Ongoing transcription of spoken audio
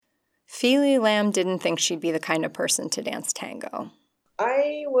Fili Lam didn't think she'd be the kind of person to dance tango.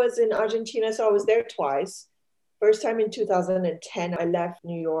 I was in Argentina, so I was there twice. First time in 2010, I left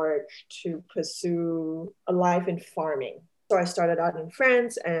New York to pursue a life in farming. So I started out in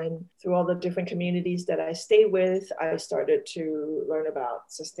France, and through all the different communities that I stayed with, I started to learn about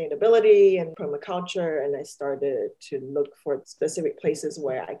sustainability and permaculture, and I started to look for specific places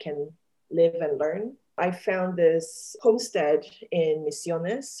where I can live and learn. I found this homestead in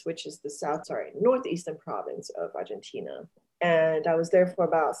Misiones, which is the northeastern province of Argentina. And I was there for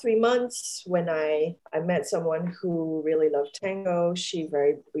about 3 months when I met someone who really loved tango. She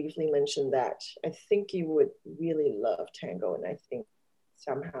very briefly mentioned that I think you would really love tango. And I think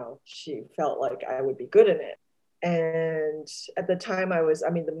somehow she felt like I would be good in it. And at the time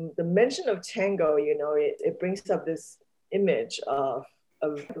the mention of tango, it brings up this image of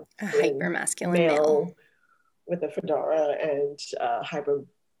a hyper-masculine male with a fedora and a hyper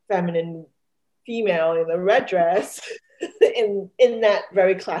feminine female in a red dress in that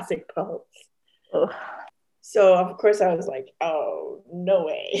very classic pose. Ugh. So of course I was like, oh, no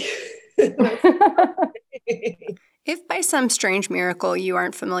way. If by some strange miracle you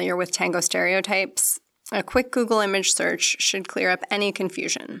aren't familiar with tango stereotypes, a quick Google image search should clear up any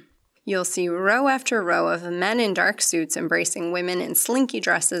confusion. You'll see row after row of men in dark suits embracing women in slinky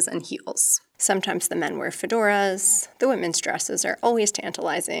dresses and heels. Sometimes the men wear fedoras, the women's dresses are always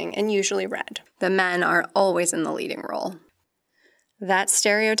tantalizing and usually red. The men are always in the leading role. That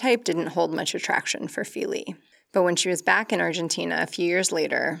stereotype didn't hold much attraction for Fili. But when she was back in Argentina a few years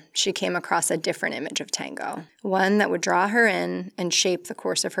later, she came across a different image of tango, one that would draw her in and shape the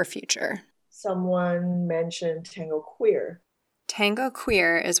course of her future. Someone mentioned tango queer. Tango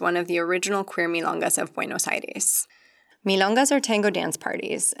queer is one of the original queer milongas of Buenos Aires. Milongas are tango dance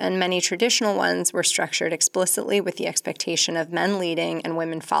parties, and many traditional ones were structured explicitly with the expectation of men leading and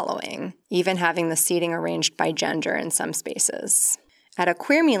women following, even having the seating arranged by gender in some spaces. At a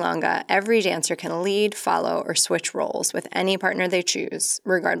queer milonga, every dancer can lead, follow, or switch roles with any partner they choose,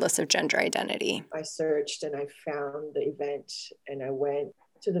 regardless of gender identity. I searched and I found the event, and I went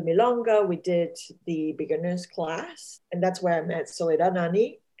to the milonga. We did the beginners class, and that's where I met Soledad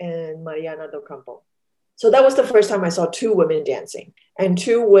Nani and Mariana do Campo. So that was the first time I saw two women dancing, and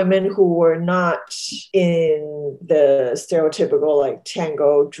two women who were not in the stereotypical like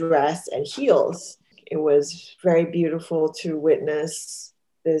tango dress and heels. It was very beautiful to witness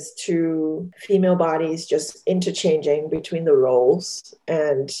these two female bodies just interchanging between the roles,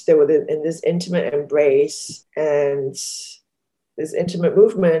 and they were in this intimate embrace and this intimate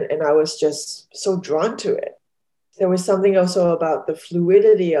movement, and I was just so drawn to it. There was something also about the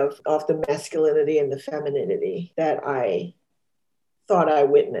fluidity of the masculinity and the femininity that I thought I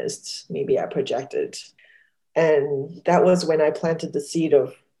witnessed, maybe I projected. And that was when I planted the seed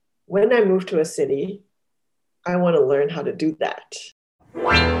of, when I move to a city, I want to learn how to do that.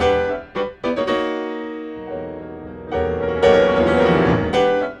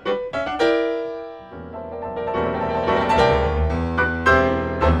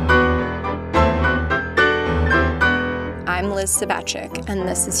 I'm Liz Sabachik, and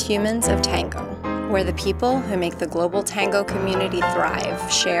this is Humans of Tango, where the people who make the global tango community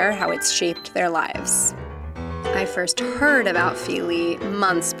thrive share how it's shaped their lives. I first heard about Fili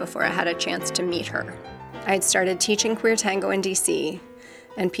months before I had a chance to meet her. I'd started teaching queer tango in DC,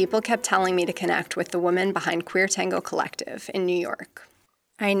 and people kept telling me to connect with the woman behind Queer Tango Collective in New York.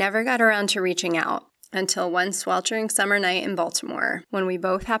 I never got around to reaching out until one sweltering summer night in Baltimore, when we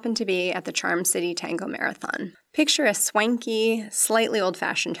both happened to be at the Charm City Tango Marathon. Picture a swanky, slightly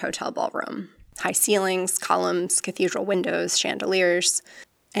old-fashioned hotel ballroom. High ceilings, columns, cathedral windows, chandeliers,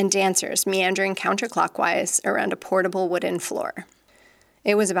 and dancers meandering counterclockwise around a portable wooden floor.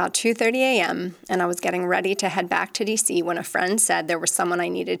 It was about 2:30 a.m., and I was getting ready to head back to D.C. when a friend said there was someone I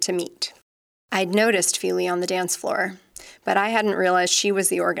needed to meet. I'd noticed Fili on the dance floor, but I hadn't realized she was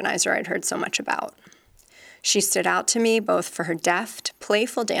the organizer I'd heard so much about. She stood out to me both for her deft,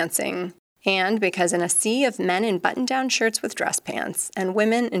 playful dancing and because in a sea of men in button-down shirts with dress pants and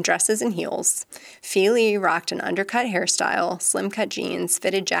women in dresses and heels, Fili rocked an undercut hairstyle, slim-cut jeans,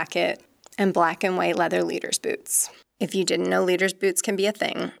 fitted jacket, and black and white leather leader's boots. If you didn't know leader's boots can be a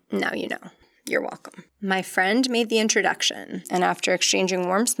thing, now you know. You're welcome. My friend made the introduction, and after exchanging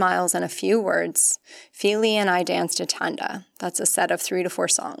warm smiles and a few words, Fili and I danced a tanda. That's a set of 3 to 4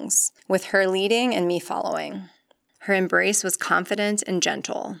 songs, with her leading and me following. Her embrace was confident and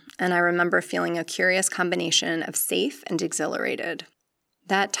gentle, and I remember feeling a curious combination of safe and exhilarated.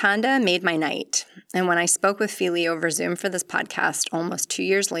 That tanda made my night, and when I spoke with Fili over Zoom for this podcast almost 2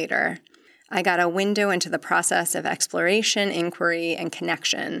 years later, I got a window into the process of exploration, inquiry, and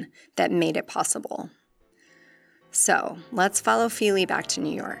connection that made it possible. So let's follow Fili back to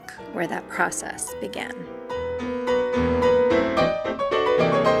New York, where that process began.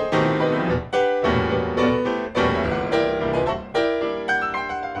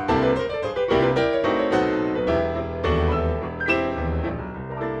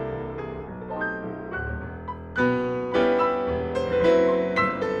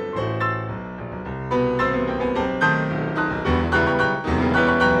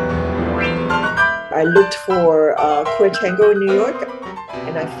 I looked for queer tango in New York,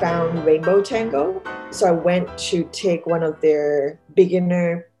 and I found Rainbow Tango. So I went to take one of their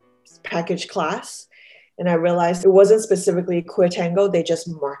beginner package class, and I realized it wasn't specifically queer tango. They just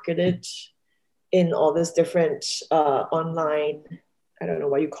marketed in all these different online, I don't know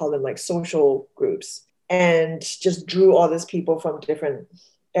what you call them, like social groups, and just drew all these people from different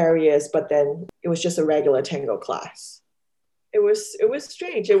areas. But then it was just a regular tango class. It was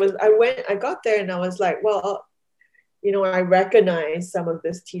strange. I got there and I was like, well, I recognize some of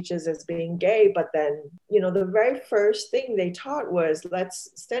these teachers as being gay, but then, the very first thing they taught was,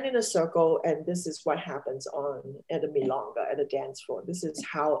 let's stand in a circle and this is what happens at a milonga, at a dance floor. This is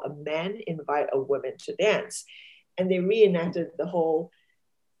how a man invite a woman to dance. And they reenacted the whole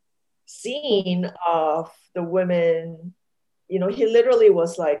scene of the women. He literally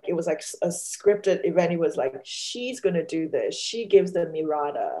was like, it was like a scripted event. He was like, she's going to do this. She gives the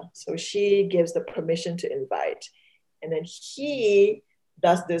mirada. So she gives the permission to invite. And then he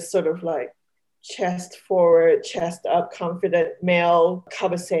does this sort of like chest forward, chest up, confident male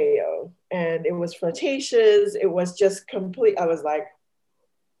cabeceo. And it was flirtatious. It was just complete. I was like,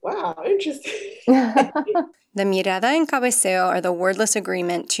 wow, interesting. The mirada and cabeceo are the wordless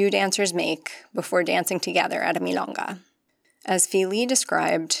agreement two dancers make before dancing together at a milonga. As Fili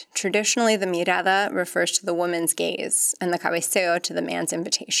described, traditionally the mirada refers to the woman's gaze and the cabeceo to the man's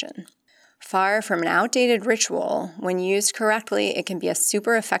invitation. Far from an outdated ritual, when used correctly, it can be a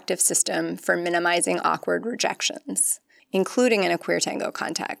super effective system for minimizing awkward rejections, including in a queer tango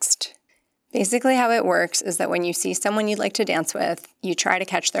context. Basically how it works is that when you see someone you'd like to dance with, you try to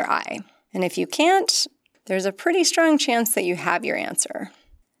catch their eye. And if you can't, there's a pretty strong chance that you have your answer.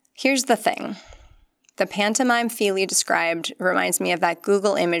 Here's the thing. The pantomime Fili described reminds me of that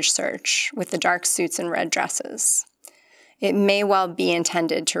Google image search with the dark suits and red dresses. It may well be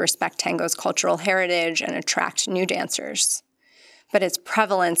intended to respect tango's cultural heritage and attract new dancers, but its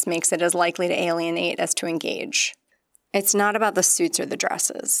prevalence makes it as likely to alienate as to engage. It's not about the suits or the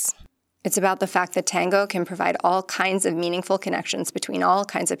dresses. It's about the fact that tango can provide all kinds of meaningful connections between all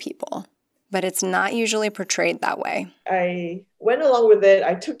kinds of people, but it's not usually portrayed that way. I went along with it.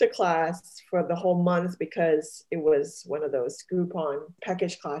 I took the class for the whole month because it was one of those Groupon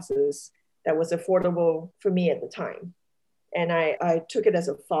package classes that was affordable for me at the time. And I took it as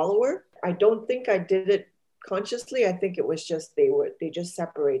a follower. I don't think I did it consciously. I think it was just they just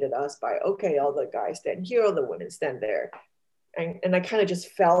separated us by, okay, all the guys stand here, all the women stand there. And I kind of just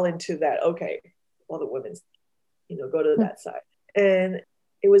fell into that, okay, all the women, go to that side. And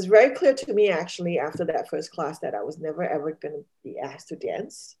it was very clear to me, actually, after that first class that I was never, ever going to be asked to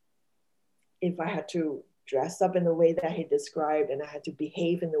dance. If I had to dress up in the way that he described and I had to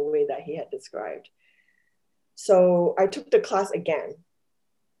behave in the way that he had described. So I took the class again,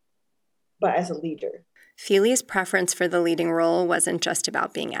 but as a leader. Fili's preference for the leading role wasn't just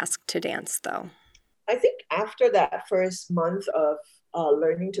about being asked to dance, though. I think after that first month of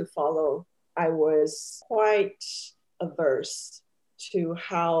learning to follow, I was quite averse to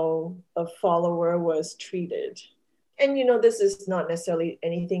how a follower was treated. And, this is not necessarily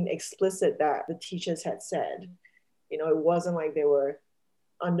anything explicit that the teachers had said. It wasn't like they were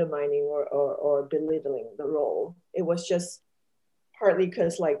undermining or belittling the role. It was just partly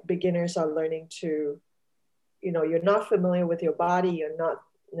because like beginners are learning to, you're not familiar with your body, you're not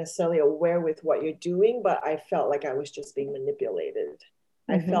necessarily aware with what you're doing, but I felt like I was just being manipulated.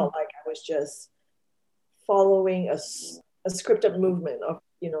 Mm-hmm. I felt like I was just following a scripted movement of,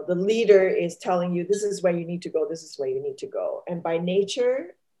 the leader is telling you, this is where you need to go, this is where you need to go. And by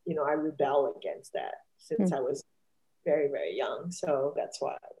nature, I rebel against that since I was very, very young. So that's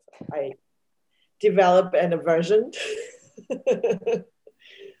why I developed an aversion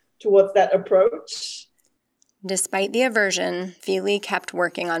towards that approach. Despite the aversion, Fili kept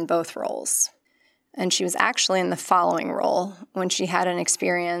working on both roles. And she was actually in the following role when she had an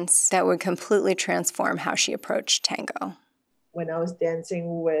experience that would completely transform how she approached tango. When I was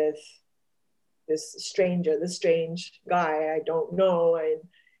dancing with this strange guy I don't know,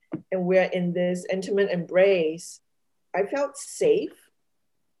 and we're in this intimate embrace, I felt safe.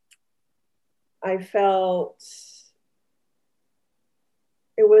 I felt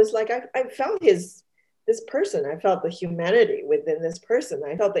it was like I felt this person. I felt the humanity within this person.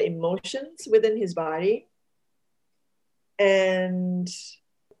 I felt the emotions within his body. And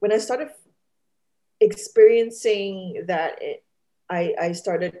when I started experiencing that, I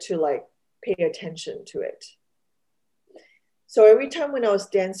started to like pay attention to it. So every time when I was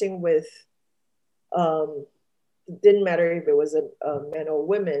dancing with, didn't matter if it was a man or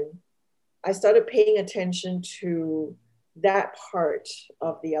woman, I started paying attention to that part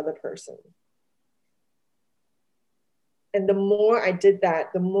of the other person. And the more I did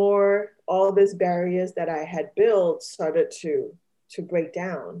that, the more all these barriers that I had built started to break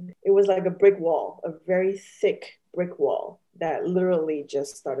down. It was like a brick wall, a very thick brick wall that literally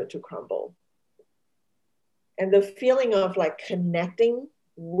just started to crumble. And the feeling of like connecting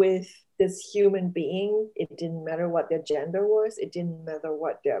with this human being, it didn't matter what their gender was, it didn't matter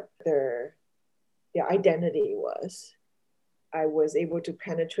what their identity was. I was able to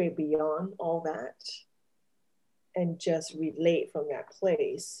penetrate beyond all that and just relate from that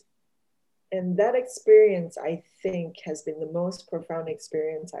place. And that experience, I think, has been the most profound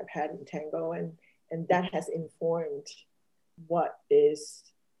experience I've had in tango. And that has informed what is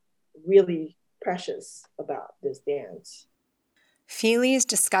really precious about this dance. Fili's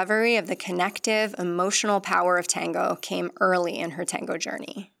discovery of the connective, emotional power of tango came early in her tango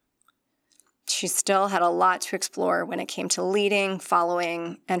journey. She still had a lot to explore when it came to leading,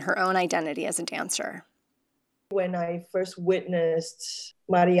 following, and her own identity as a dancer. When I first witnessed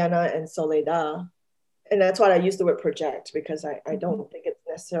Mariana and Soledad, and that's why I use the word project, because I don't think it's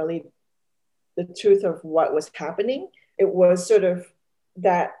necessarily the truth of what was happening. It was sort of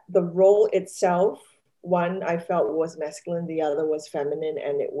that the role itself, one I felt was masculine, the other was feminine,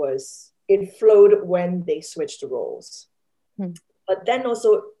 and it flowed when they switched the roles. But then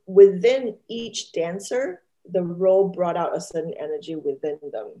also within each dancer, the role brought out a certain energy within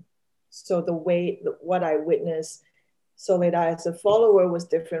them. So what I witnessed Soledad as a follower was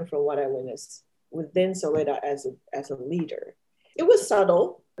different from what I witnessed within Soledad as a leader. It was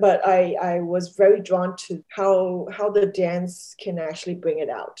subtle, but I was very drawn to how the dance can actually bring it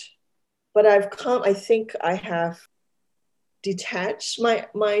out. But I think I have detached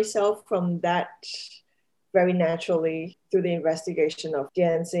myself from that very naturally through the investigation of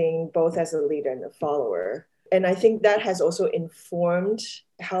dancing, both as a leader and a follower. And I think that has also informed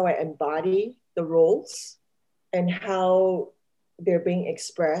how I embody the roles and how they're being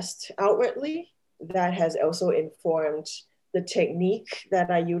expressed outwardly. That has also informed the technique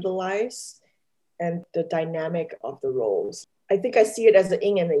that I utilize and the dynamic of the roles. I think I see it as a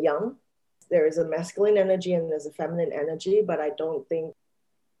yin and a yang. There is a masculine energy and there's a feminine energy, but I don't think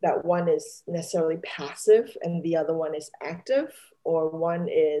that one is necessarily passive and the other one is active, or one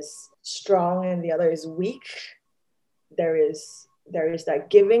is strong and the other is weak. There is that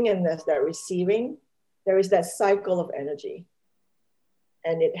giving and there's that receiving. There is that cycle of energy.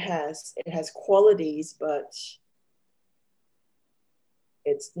 And it has qualities, but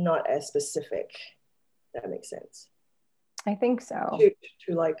it's not as specific. That makes sense. I think so.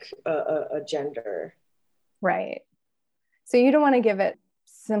 To like a gender. Right. So you don't want to give it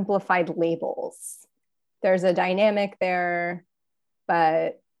simplified labels. There's a dynamic there,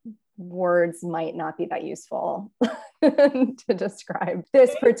 but words might not be that useful to describe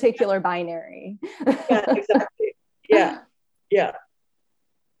this particular binary. Yeah, exactly. Yeah.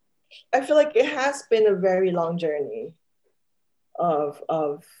 I feel like it has been a very long journey of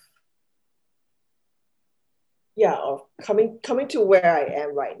coming to where I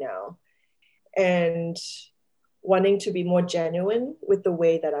am right now and wanting to be more genuine with the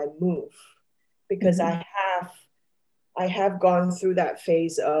way that I move, because I have gone through that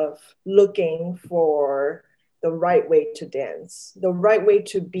phase of looking for the right way to dance, the right way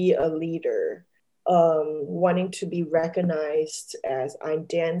to be a leader, wanting to be recognized as I'm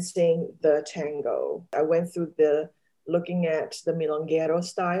dancing the tango. I went through looking at the milonguero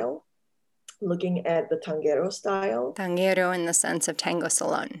style, looking at the tanguero style. Tanguero in the sense of tango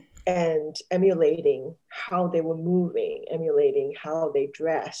salon. And emulating how they were moving, emulating how they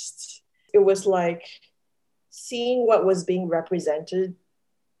dressed. It was like seeing what was being represented,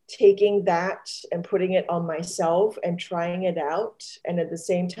 taking that and putting it on myself and trying it out. And at the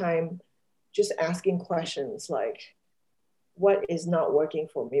same time, just asking questions like, what is not working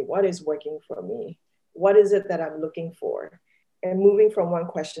for me? What is working for me? What is it that I'm looking for? And moving from one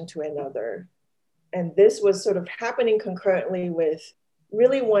question to another. And this was sort of happening concurrently with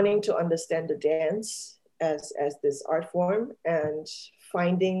really wanting to understand the dance as this art form and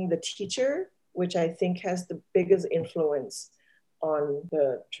finding the teacher, which I think has the biggest influence on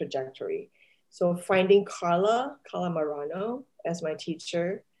the trajectory. So finding Carla Marano as my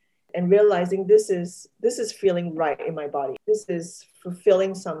teacher and realizing this is feeling right in my body. This is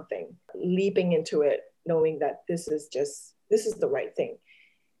fulfilling something, leaping into it, knowing that this is the right thing.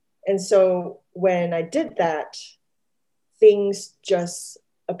 And so when I did that, things just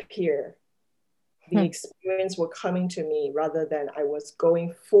appear. The experience were coming to me rather than I was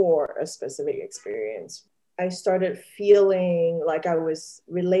going for a specific experience. I started feeling like I was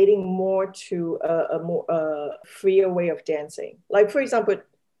relating more to a more freer way of dancing. Like, for example,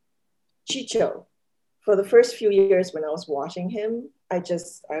 Chicho. For the first few years when I was watching him, I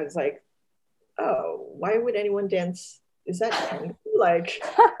was like, oh, why would anyone dance? Is that tango? Like,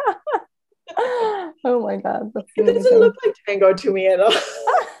 oh my God, that's it doesn't look like tango to me at all.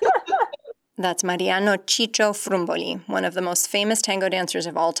 That's Mariano Chicho Frumboli, one of the most famous tango dancers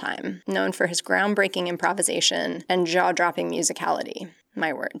of all time, known for his groundbreaking improvisation and jaw-dropping musicality.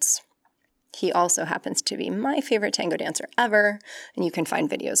 My words. He also happens to be my favorite tango dancer ever, and you can find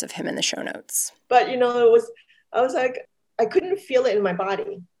videos of him in the show notes. But, I was like, I couldn't feel it in my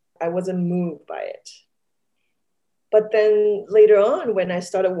body. I wasn't moved by it. But then later on, when I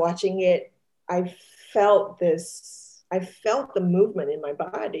started watching it, I felt the movement in my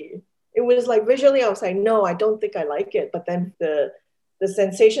body. It was like visually, I was like, no, I don't think I like it. But then the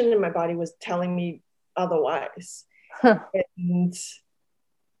sensation in my body was telling me otherwise. And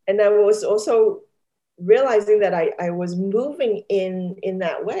I was also realizing that I was moving in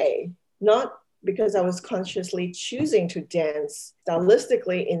that way, not because I was consciously choosing to dance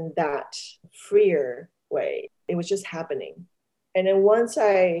stylistically in that freer way. It was just happening. And then once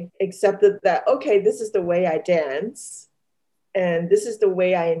I accepted that, okay, this is the way I dance, and this is the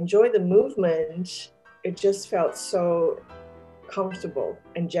way I enjoy the movement, it just felt so comfortable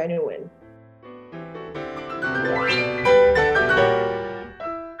and genuine.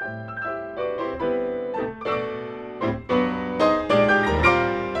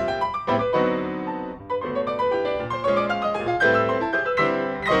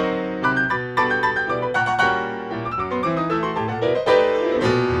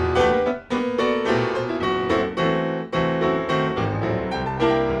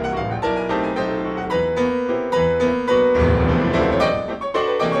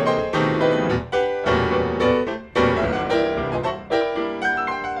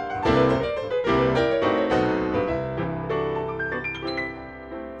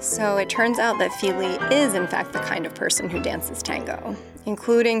 So it turns out that Fili is in fact the kind of person who dances tango,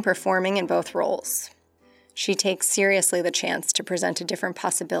 including performing in both roles. She takes seriously the chance to present a different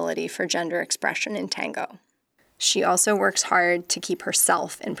possibility for gender expression in tango. She also works hard to keep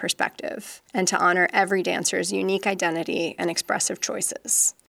herself in perspective and to honor every dancer's unique identity and expressive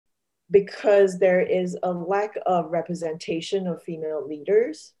choices. Because there is a lack of representation of female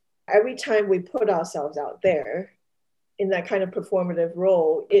leaders, every time we put ourselves out there in that kind of performative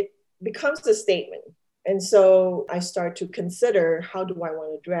role, it becomes a statement. And so I start to consider, how do I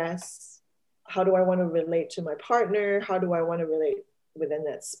want to dress? How do I want to relate to my partner? How do I want to relate within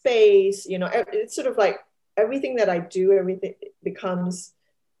that space? It's sort of like everything that I do, everything becomes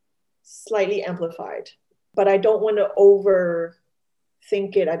slightly amplified. But I don't want to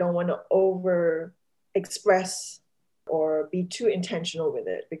overthink it. I don't want to over express or be too intentional with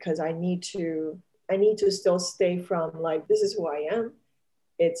it, because I need to still stay from like, this is who I am.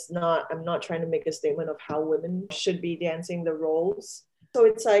 I'm not trying to make a statement of how women should be dancing the roles. So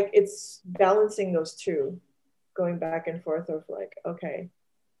it's like, it's balancing those two, going back and forth of like, okay,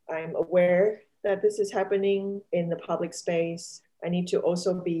 I'm aware that this is happening in the public space. I need to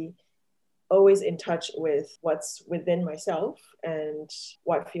also be always in touch with what's within myself and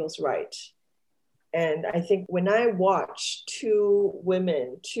what feels right. And I think when I watch two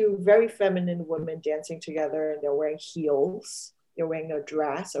very feminine women dancing together, and they're wearing heels, they're wearing a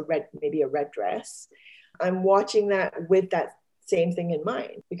dress, maybe a red dress, I'm watching that with that same thing in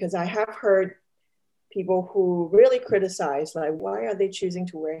mind, because I have heard people who really criticize, like, why are they choosing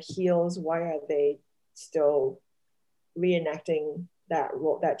to wear heels? Why are they still reenacting that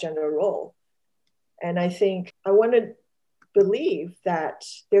role, that gender role? And I think I want to believe that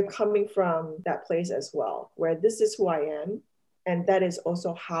they're coming from that place as well, where this is who I am, and that is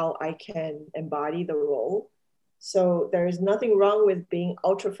also how I can embody the role. So there is nothing wrong with being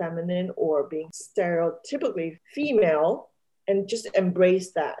ultra feminine or being stereotypically female, and just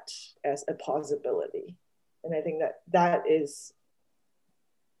embrace that as a possibility. And I think that is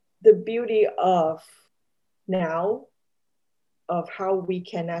the beauty of now, of how we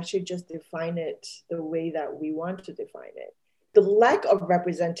can actually just define it the way that we want to define it. The lack of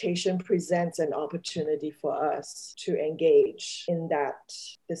representation presents an opportunity for us to engage in that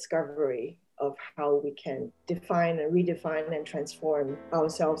discovery of how we can define and redefine and transform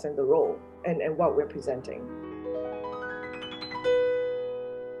ourselves and the role and what we're presenting.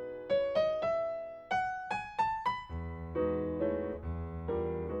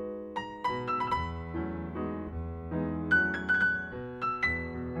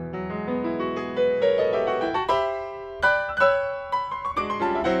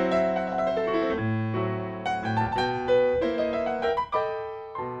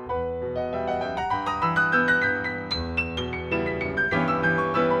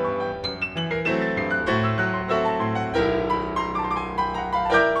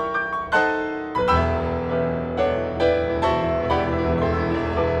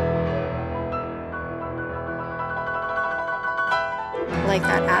 Like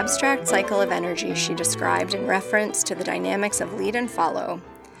that abstract cycle of energy she described in reference to the dynamics of lead and follow,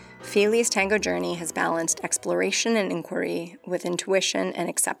 Fili's tango journey has balanced exploration and inquiry with intuition and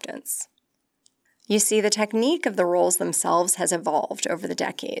acceptance. You see, the technique of the roles themselves has evolved over the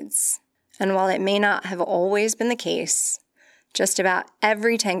decades, and while it may not have always been the case, just about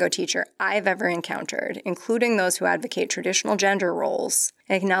every tango teacher I've ever encountered, including those who advocate traditional gender roles,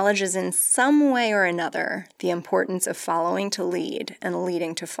 acknowledges in some way or another the importance of following to lead and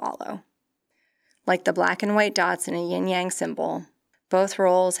leading to follow. Like the black and white dots in a yin-yang symbol, both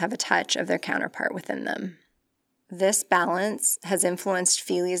roles have a touch of their counterpart within them. This balance has influenced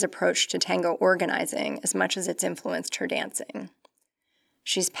Fili's approach to tango organizing as much as it's influenced her dancing.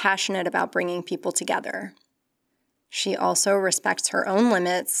 She's passionate about bringing people together. She also respects her own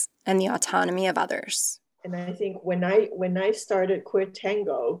limits and the autonomy of others. And I think when I started Queer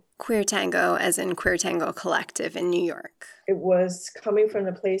Tango as in Queer Tango Collective in New York, it was coming from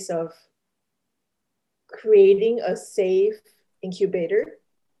the place of creating a safe incubator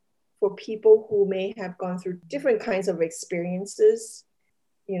for people who may have gone through different kinds of experiences,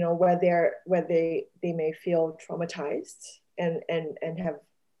 you know, where they may feel traumatized and have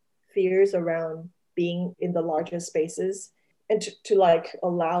fears around being in the larger spaces, and to like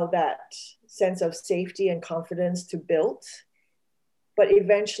allow that sense of safety and confidence to build. But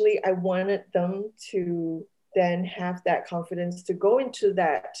eventually I wanted them to then have that confidence to go into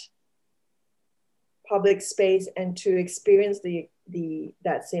that public space and to experience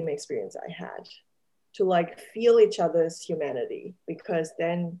that same experience I had, to like feel each other's humanity. Because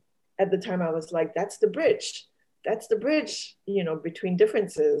then at the time I was like, that's the bridge, you know, between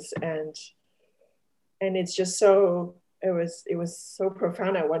differences. And it's just so, it was so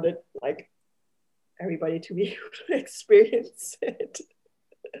profound. I wanted like everybody to be able to experience it.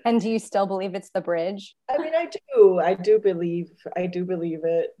 And do you still believe it's the bridge? I mean, I do believe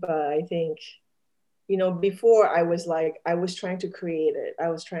it, but I think, you know, before I was trying to create it. I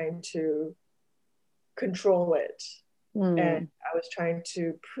was trying to control it. And I was trying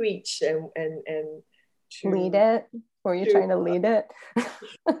to preach and to lead it. Were you trying to lead it?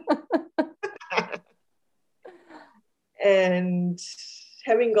 And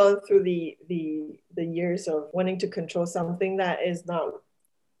having gone through the years of wanting to control something that is not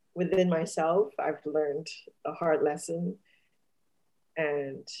within myself, I've learned a hard lesson.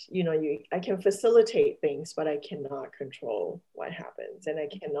 And, you know, I can facilitate things, but I cannot control what happens. And I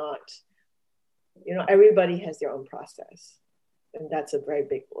cannot, you know, everybody has their own process. And that's a very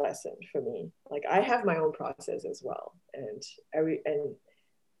big lesson for me. Like, I have my own process as well. And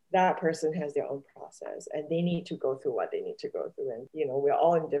that person has their own process, and they need to go through what they need to go through. And, you know, we're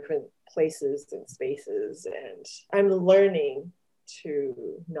all in different places and spaces. And I'm learning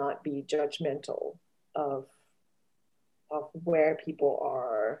to not be judgmental of where people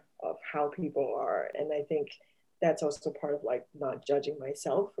are, of how people are. And I think that's also part of like not judging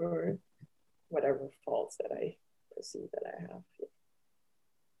myself for whatever faults that I perceive that I have.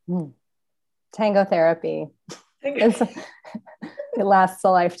 Tango therapy. It lasts a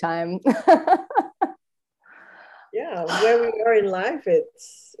lifetime. Yeah, where we are in life, it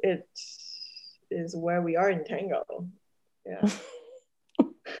is where we are in tango. Yeah.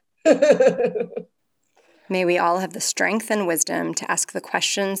 May we all have the strength and wisdom to ask the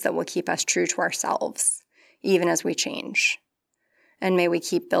questions that will keep us true to ourselves, even as we change. And may we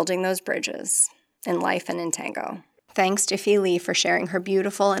keep building those bridges in life and in tango. Thanks to Fili for sharing her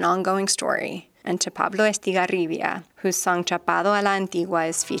beautiful and ongoing story, and to Pablo Estigarribia, whose song Chapado a la Antigua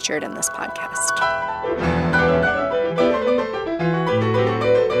is featured in this podcast.